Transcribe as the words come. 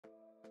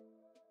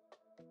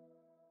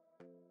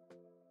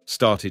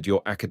Started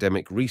your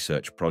academic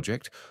research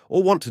project,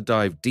 or want to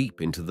dive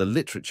deep into the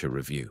literature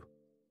review?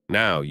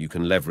 Now you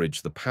can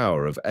leverage the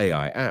power of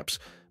AI apps,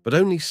 but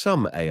only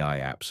some AI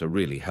apps are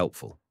really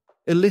helpful.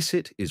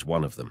 Elicit is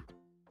one of them.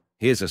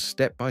 Here's a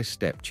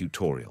step-by-step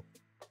tutorial.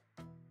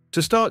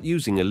 To start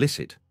using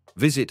Elicit,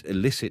 visit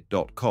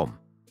elicit.com.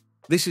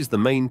 This is the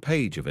main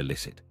page of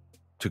Elicit.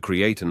 To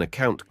create an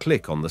account,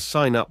 click on the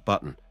Sign Up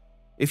button.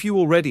 If you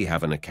already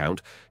have an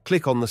account,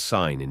 click on the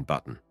Sign In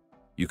button.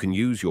 You can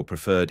use your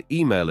preferred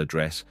email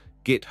address,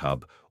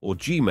 GitHub, or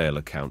Gmail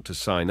account to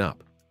sign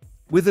up.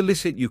 With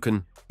Elicit, you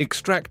can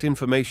extract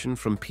information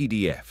from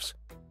PDFs,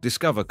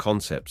 discover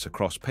concepts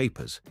across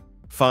papers,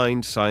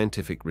 find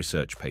scientific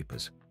research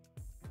papers.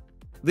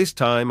 This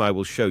time, I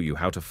will show you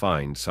how to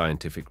find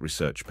scientific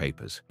research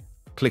papers.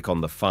 Click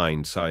on the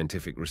Find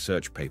Scientific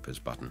Research Papers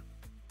button.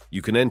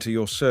 You can enter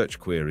your search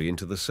query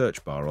into the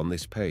search bar on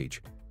this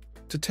page.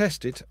 To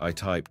test it, I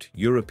typed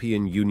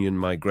European Union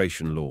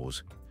migration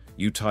laws.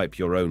 You type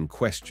your own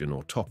question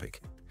or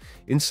topic.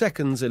 In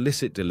seconds,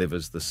 Elicit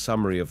delivers the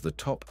summary of the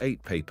top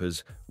 8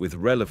 papers with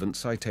relevant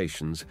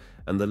citations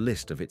and the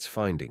list of its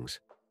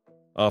findings.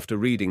 After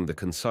reading the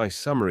concise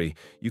summary,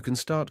 you can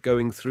start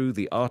going through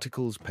the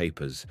articles'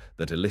 papers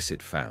that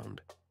Elicit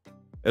found.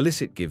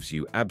 Elicit gives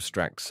you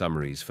abstract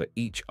summaries for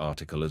each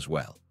article as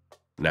well.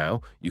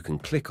 Now, you can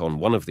click on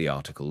one of the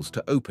articles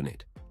to open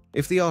it.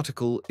 If the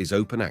article is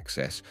open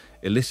access,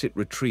 Elicit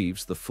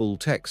retrieves the full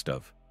text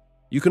of.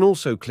 You can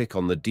also click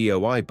on the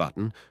DOI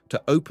button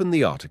to open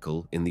the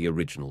article in the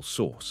original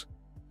source.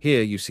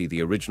 Here you see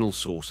the original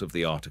source of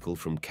the article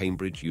from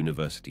Cambridge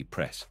University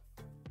Press.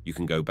 You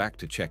can go back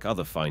to check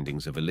other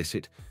findings of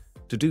Elicit.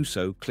 To do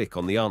so, click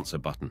on the Answer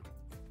button.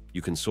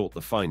 You can sort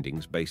the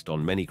findings based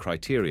on many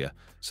criteria,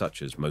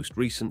 such as most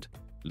recent,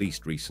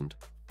 least recent,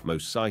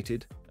 most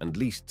cited, and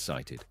least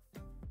cited.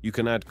 You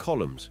can add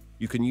columns.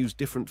 You can use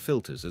different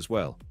filters as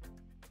well.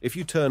 If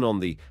you turn on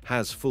the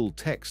Has Full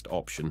Text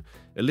option,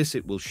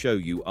 Elicit will show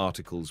you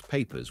articles'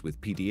 papers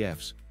with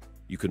PDFs.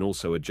 You can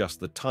also adjust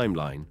the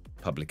timeline,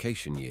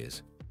 publication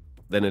years.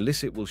 Then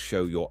Elicit will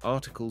show your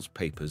articles'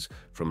 papers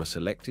from a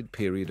selected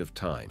period of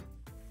time.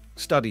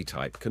 Study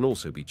type can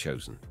also be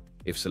chosen.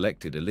 If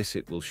selected,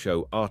 Elicit will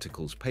show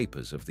articles'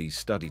 papers of these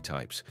study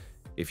types.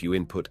 If you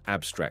input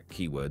abstract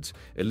keywords,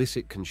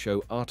 Elicit can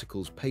show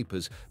articles'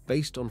 papers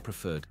based on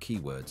preferred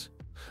keywords.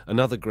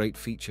 Another great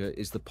feature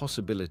is the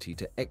possibility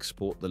to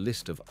export the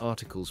list of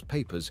articles'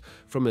 papers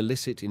from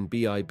Elicit in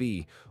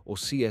BIB or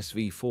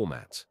CSV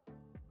formats.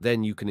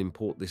 Then you can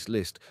import this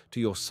list to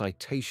your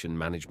citation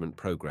management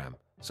program,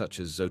 such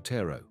as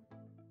Zotero.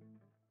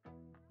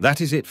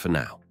 That is it for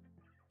now.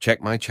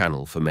 Check my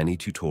channel for many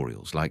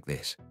tutorials like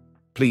this.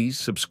 Please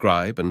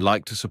subscribe and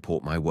like to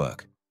support my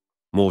work.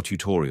 More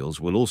tutorials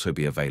will also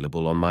be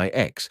available on my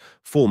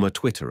former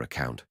Twitter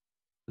account.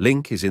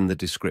 Link is in the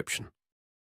description.